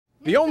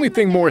The only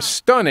thing more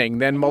stunning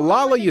than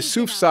Malala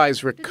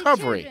Yousafzai's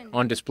recovery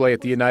on display at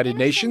the United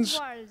Nations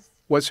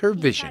was her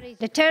vision.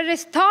 The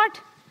terrorists thought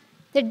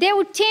that they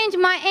would change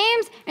my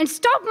aims and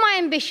stop my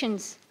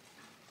ambitions.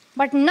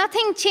 But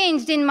nothing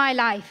changed in my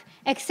life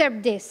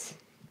except this.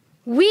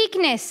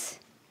 Weakness,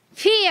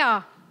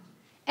 fear,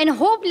 and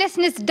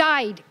hopelessness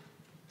died.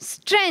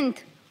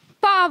 Strength,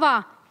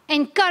 power,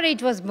 and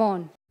courage was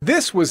born.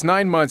 This was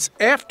 9 months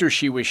after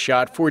she was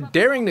shot for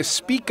daring to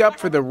speak up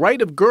for the right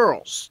of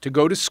girls to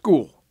go to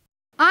school.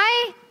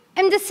 I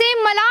am the same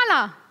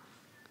Malala.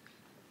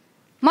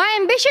 My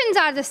ambitions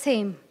are the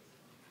same.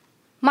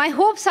 My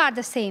hopes are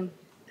the same.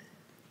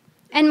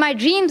 And my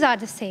dreams are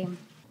the same.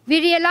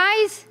 We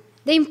realize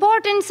the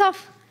importance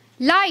of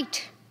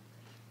light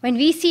when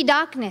we see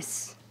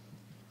darkness.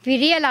 We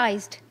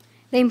realized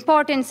the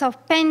importance of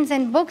pens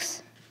and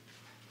books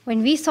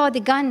when we saw the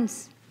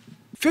guns.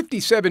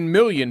 57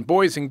 million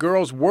boys and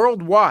girls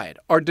worldwide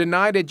are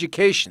denied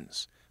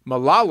educations.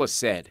 Malala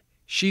said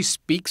she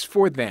speaks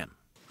for them.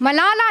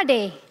 Malala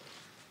Day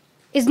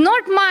is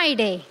not my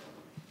day.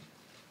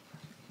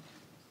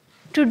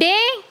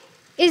 Today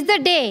is the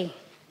day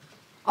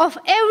of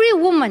every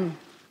woman,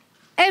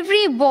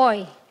 every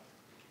boy,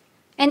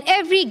 and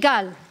every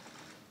girl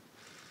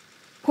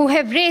who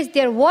have raised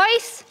their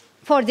voice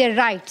for their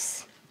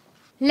rights.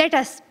 Let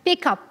us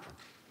pick up.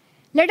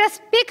 Let us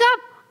pick up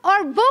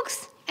our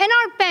books and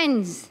our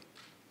pens.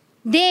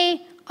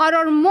 They are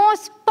our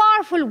most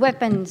powerful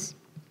weapons.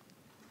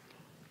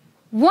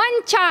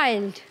 One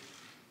child,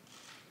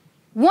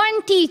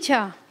 one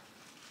teacher,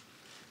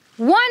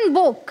 one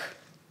book,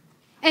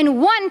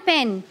 and one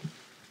pen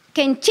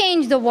can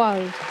change the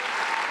world.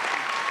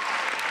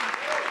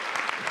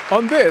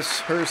 On this,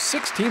 her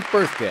 16th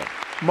birthday,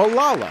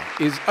 Malala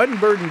is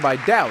unburdened by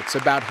doubts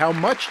about how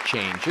much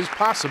change is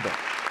possible.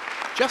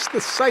 Just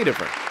the sight of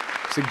her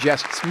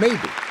suggests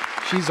maybe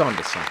she's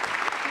onto something.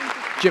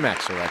 Jim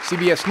Axelrod,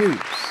 CBS News,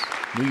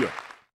 New York.